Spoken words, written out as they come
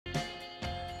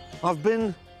I've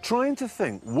been trying to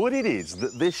think what it is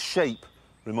that this shape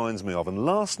reminds me of, and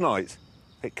last night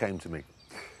it came to me.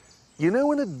 You know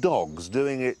when a dog's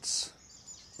doing its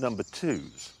number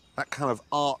twos, that kind of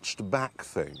arched back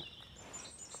thing?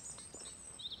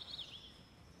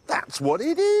 That's what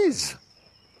it is.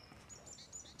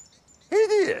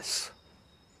 Hideous.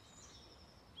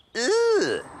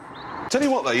 Ugh. Tell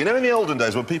you what, though, you know in the olden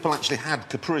days when people actually had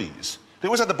capris, they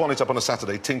always had the bonnet up on a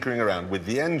Saturday tinkering around with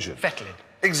the engine. Fettling.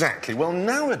 Exactly. Well,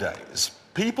 nowadays,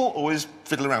 people always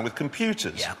fiddle around with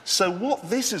computers. Yeah. So what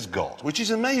this has got, which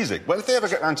is amazing, well, if they ever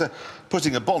get round to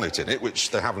putting a bonnet in it, which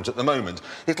they haven't at the moment,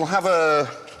 it'll have a...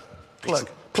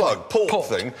 port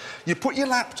thing. You put your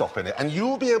laptop in it and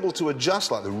you'll be able to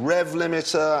adjust, like, the rev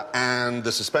limiter and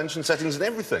the suspension settings and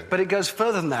everything. But it goes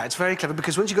further than that. It's very clever,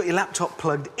 because once you've got your laptop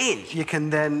plugged in, you can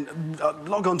then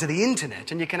log on to the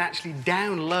internet and you can actually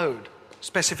download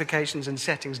specifications and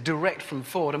settings direct from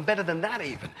Ford, and better than that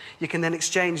even, you can then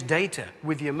exchange data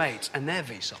with your mates and their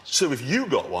Vsauce. So if you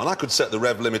got one, I could set the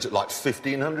rev limit at like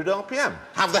 1500 RPM.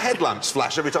 Have the headlamps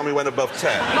flash every time we went above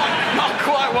 10. Not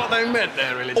quite what they meant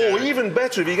there, really. Or even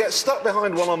better, if you get stuck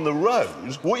behind one on the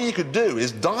road, what you could do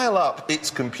is dial up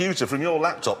its computer from your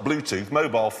laptop, Bluetooth,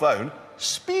 mobile phone,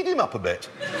 speed him up a bit.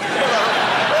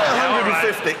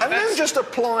 150, and then just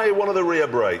apply one of the rear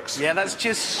brakes. Yeah, that's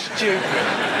just stupid.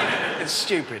 It's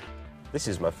stupid. This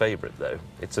is my favourite, though.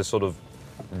 It's a sort of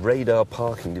radar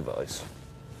parking device.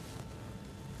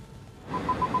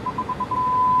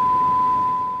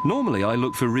 Normally, I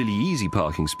look for really easy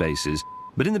parking spaces,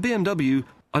 but in the BMW,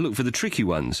 I look for the tricky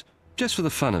ones, just for the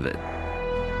fun of it.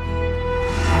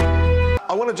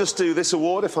 I want to just do this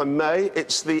award, if I may.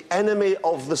 It's the Enemy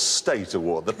of the State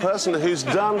award, the person who's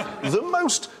done the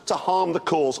most to harm the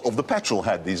cause of the petrol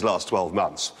head these last 12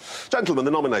 months. Gentlemen,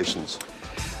 the nominations.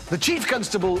 The Chief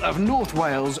Constable of North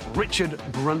Wales, Richard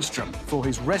Brunstrom, for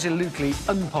his resolutely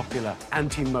unpopular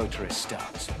anti-motorist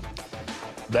stance.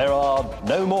 There are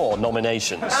no more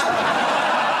nominations.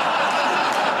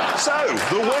 So,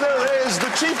 the winner is the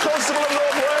Chief Constable of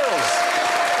North Wales.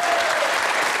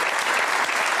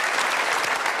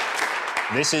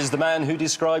 This is the man who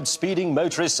described speeding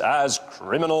motorists as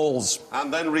criminals.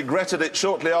 And then regretted it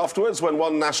shortly afterwards when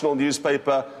one national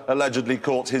newspaper allegedly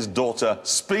caught his daughter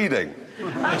speeding.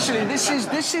 Actually, this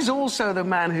is also the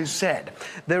man who said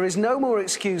there is no more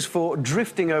excuse for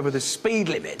drifting over the speed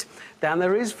limit than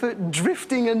there is for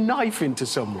drifting a knife into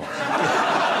someone.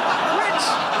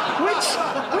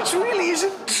 which really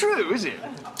isn't true, is it?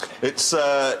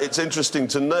 It's interesting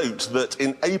to note that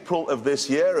in April of this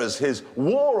year, as his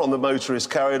war on the motorists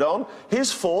carried on,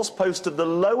 his force posted the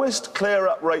lowest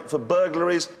clear-up rate for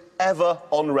burglaries ever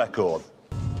on record.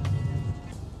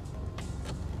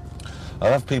 I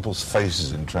love people's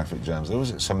faces in traffic jams. They're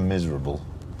always so miserable.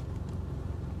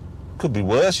 Could be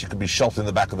worse. You could be shot in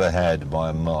the back of the head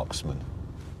by a marksman.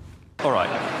 All right.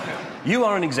 You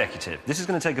are an executive. This is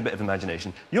going to take a bit of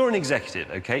imagination. You're an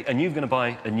executive, OK, and you're going to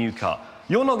buy a new car.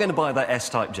 You're not going to buy that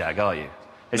S-Type Jag, are you?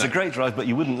 It's a great drive, but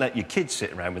you wouldn't let your kids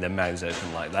sit around with their mouths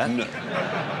open like that. No.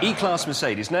 E-Class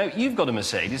Mercedes. Now, you've got a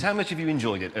Mercedes. How much have you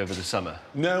enjoyed it over the summer?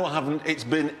 No, I haven't. It's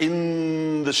been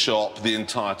in the shop the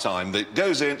entire time. It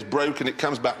goes in, it's broken, it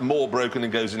comes back more broken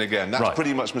and goes in again. That's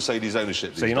pretty much Mercedes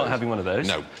ownership these So you're not days. having one of those?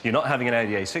 No. You're not having an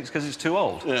Audi A6 because it's too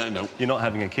old? No. You're not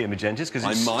having a Kia Magentis because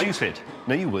it's stupid?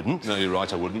 No, you wouldn't. No, you're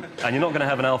right, I wouldn't. And you're not going to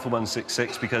have an Alpha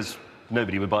 166 because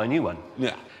nobody would buy a new one?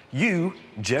 Yeah. You,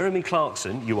 Jeremy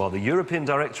Clarkson, you are the European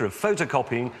Director of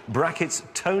Photocopying, brackets,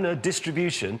 toner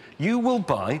distribution. You will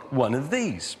buy one of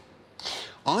these.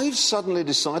 I've suddenly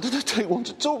decided I don't want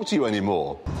to talk to you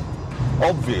anymore.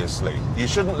 Obviously, you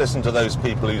shouldn't listen to those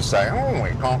people who say, oh, we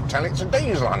can't tell it's a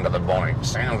diesel under the bonnet.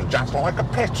 Sounds just like a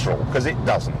petrol, because it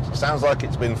doesn't. It sounds like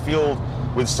it's been fueled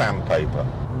with sandpaper.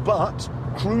 But,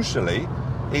 crucially,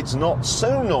 it's not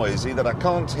so noisy that I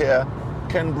can't hear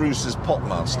Ken Bruce's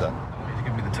Popmaster.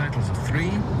 Give me the titles of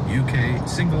 3 UK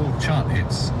single chart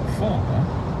hits.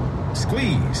 4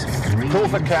 Squeeze. 3 Call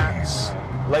for Cats,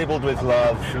 labelled with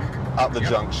love, at the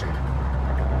junction.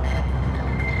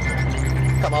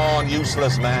 Come on,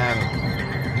 useless man.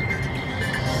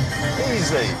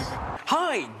 Easy.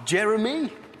 Hi,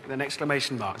 Jeremy! With an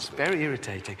exclamation mark. It's very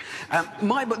irritating.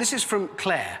 But this is from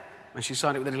Claire, when she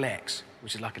signed it with a little X,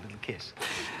 which is like a little kiss.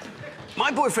 My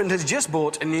boyfriend has just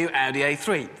bought a new Audi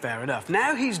A3. Fair enough.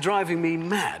 Now he's driving me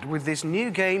mad with this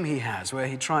new game he has where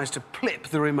he tries to plip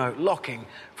the remote locking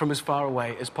from as far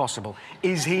away as possible.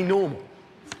 Is he normal?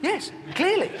 Yes,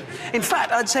 clearly. In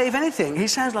fact, I'd say, if anything, he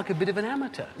sounds like a bit of an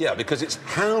amateur. Yeah, because it's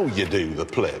how you do the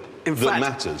flip that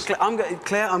matters.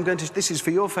 Claire, I'm going to... This is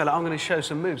for your fella. I'm going to show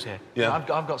some moves here. Yeah.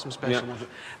 I've got some special ones.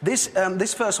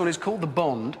 This first one is called the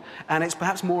Bond, and it's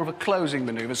perhaps more of a closing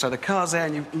manoeuvre. So the car's there,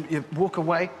 and you walk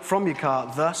away from your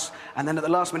car thus, and then at the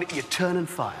last minute, you turn and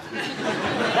fire.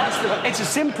 It's a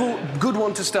simple, good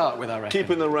one to start with, I reckon.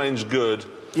 Keeping the range good.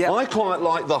 Yeah. I quite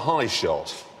like the high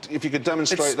shot. If you could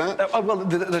demonstrate that. Well,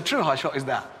 the true high shot is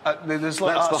that. That's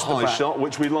the high shot,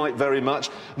 which we like very much.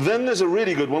 Then there's a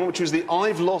really good one, which is the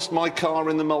I've lost my car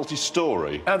in the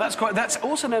multi-story. That's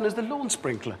also known as the lawn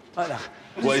sprinkler, like that.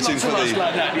 Waiting for like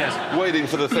that, yes. Waiting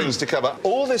for the things to come up.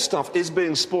 All this stuff is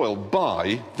being spoiled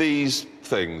by these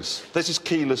things. This is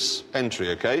keyless entry,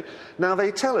 OK? Now,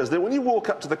 they tell us that when you walk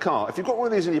up to the car, if you've got one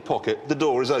of these in your pocket, the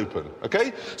door is open,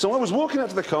 OK? So I was walking up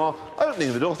to the car,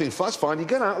 opening the door, thinking, that's fine, you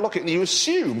get out, lock it, and you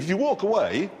assume if you walk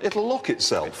away, it'll lock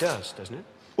itself. It does, doesn't it?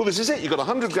 Well, this is it. You've got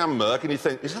 100 gram Merc, and you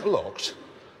think, is that locked?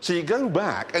 So you go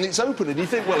back, and it's open, and you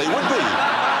think, well, it would be.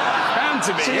 Bound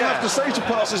to be, So you have to say to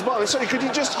passers-by, sorry, could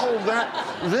you just hold that?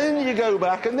 Then you go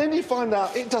back, and then you find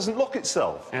out it doesn't lock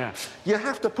itself. Yeah. You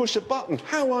have to push a button.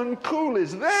 How uncool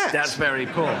is that? That's very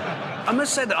cool. I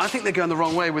must say that I think they're going the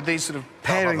wrong way with these sort of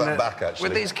pairing that back, actually.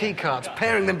 with these key cards,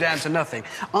 paring them down to nothing.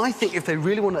 I think if they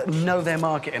really want to know their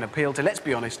market and appeal to, let's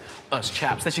be honest, us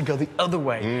chaps, they should go the other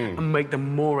way and make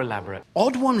them more elaborate.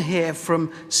 Odd one here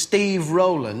from Steve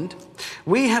Rowland.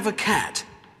 We have a cat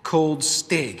called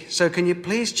Stig. So can you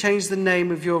please change the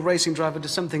name of your racing driver to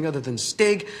something other than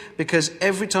Stig? Because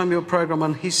every time your programme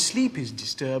on his sleep is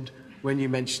disturbed when you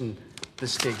mention the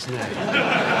Stig's name.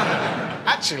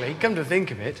 Actually, come to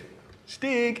think of it,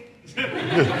 Stig.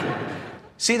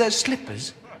 See those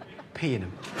slippers? Pee in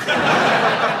them.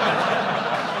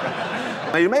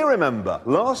 Now, you may remember,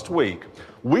 last week,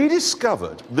 we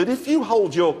discovered that if you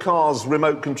hold your car's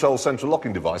remote control central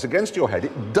locking device against your head,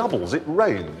 it doubles its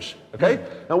range, OK?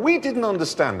 Now, we didn't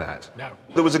understand that. No.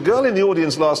 There was a girl in the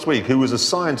audience last week who was a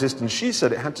scientist, and she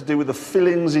said it had to do with the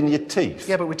fillings in your teeth.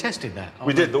 Yeah, but we tested that.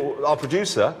 We did. Our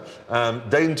producer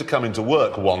deigned to come into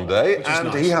work one day, and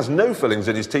nice. he has no fillings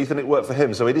in his teeth, and it worked for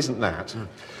him, so it isn't that.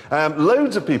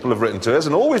 Loads of people have written to us,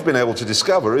 and all we've been able to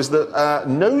discover is that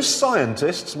no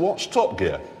scientists watch Top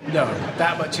Gear. No,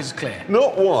 that much is clear.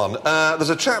 Not one. There's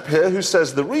a chap here who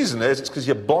says the reason is it's because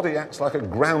your body acts like a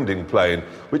grounding plane,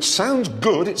 which sounds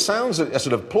good. It sounds a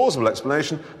sort of plausible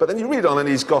explanation, but then you read on and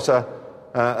he's got a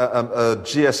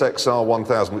GSXR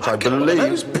 1000, which I believe...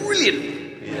 That was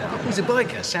brilliant! Yeah. He's a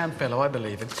biker, sound fellow, I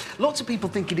believe him. Lots of people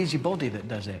think it is your body that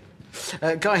does it.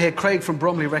 Guy here, Craig from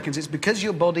Bromley, reckons it's because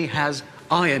your body has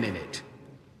iron in it.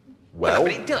 Well,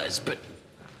 But it does, but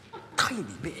tiny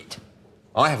bit.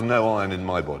 I have no iron in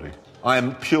my body. I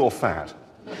am pure fat.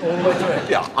 All the way through it?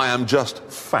 Yeah, I am just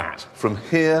fat. From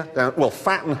here down... Well,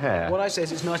 fat and hair. What I say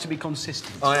is it's nice to be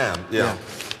consistent. I am, yeah.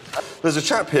 There's a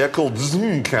chap here called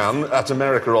Zmkan at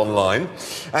America Online,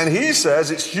 and he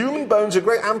says it's human bones, a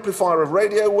great amplifier of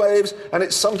radio waves, and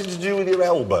it's something to do with your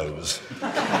elbows.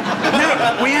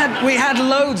 No, we had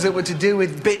loads that were to do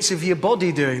with bits of your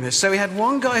body doing this. So we had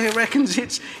one guy who reckons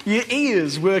it's your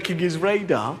ears working his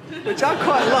radar, which I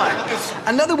quite like.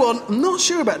 Another one, I'm not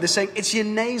sure about this, saying it's your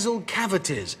nasal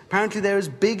cavities. Apparently they're as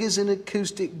big as an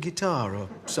acoustic guitar or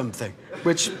something,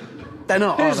 which... They're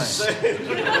not, are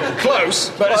they?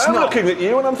 Close, but it's I'm not. looking at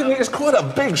you and I'm thinking it's quite a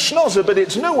big schnozzer, but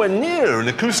it's nowhere near an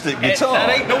acoustic guitar.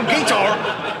 That ain't no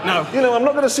guitar. No. You know, I'm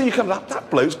not going to see you come up. That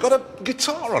bloke's got a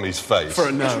guitar on his face. For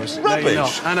a nose. It's rubbish. No, you're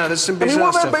not. I know, there's some I mean, bizarre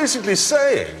what they're stuff. basically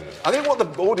saying, I think what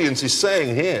the audience is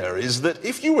saying here is that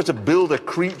if you were to build a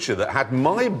creature that had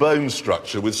my bone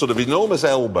structure with sort of enormous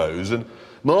elbows and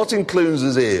Martin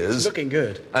Clunes' ears... Looking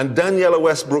good. ...and Daniela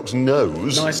Westbrook's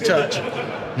nose... Nice touch.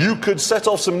 You could set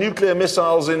off some nuclear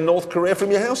missiles in North Korea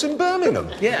from your house in Birmingham.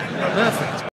 Yeah, perfect.